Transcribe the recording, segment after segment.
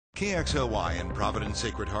KXLY and Providence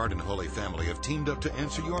Sacred Heart and Holy Family have teamed up to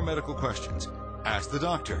answer your medical questions. Ask the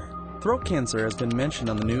doctor. Throat cancer has been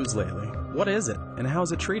mentioned on the news lately. What is it, and how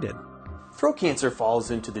is it treated? Throat cancer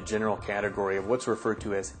falls into the general category of what's referred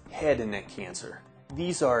to as head and neck cancer.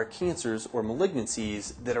 These are cancers or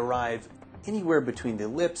malignancies that arrive anywhere between the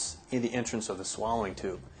lips and the entrance of the swallowing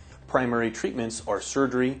tube. Primary treatments are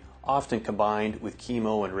surgery, often combined with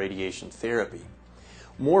chemo and radiation therapy.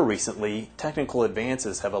 More recently, technical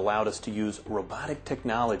advances have allowed us to use robotic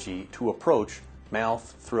technology to approach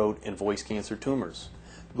mouth, throat, and voice cancer tumors.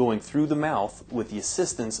 Going through the mouth with the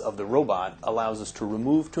assistance of the robot allows us to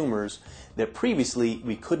remove tumors that previously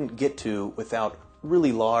we couldn't get to without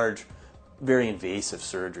really large, very invasive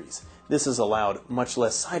surgeries. This has allowed much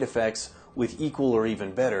less side effects with equal or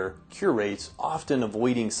even better cure rates, often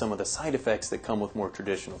avoiding some of the side effects that come with more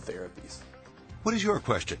traditional therapies. What is your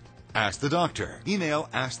question? Ask the doctor. Email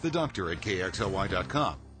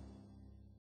askthedoctor@kxly.com.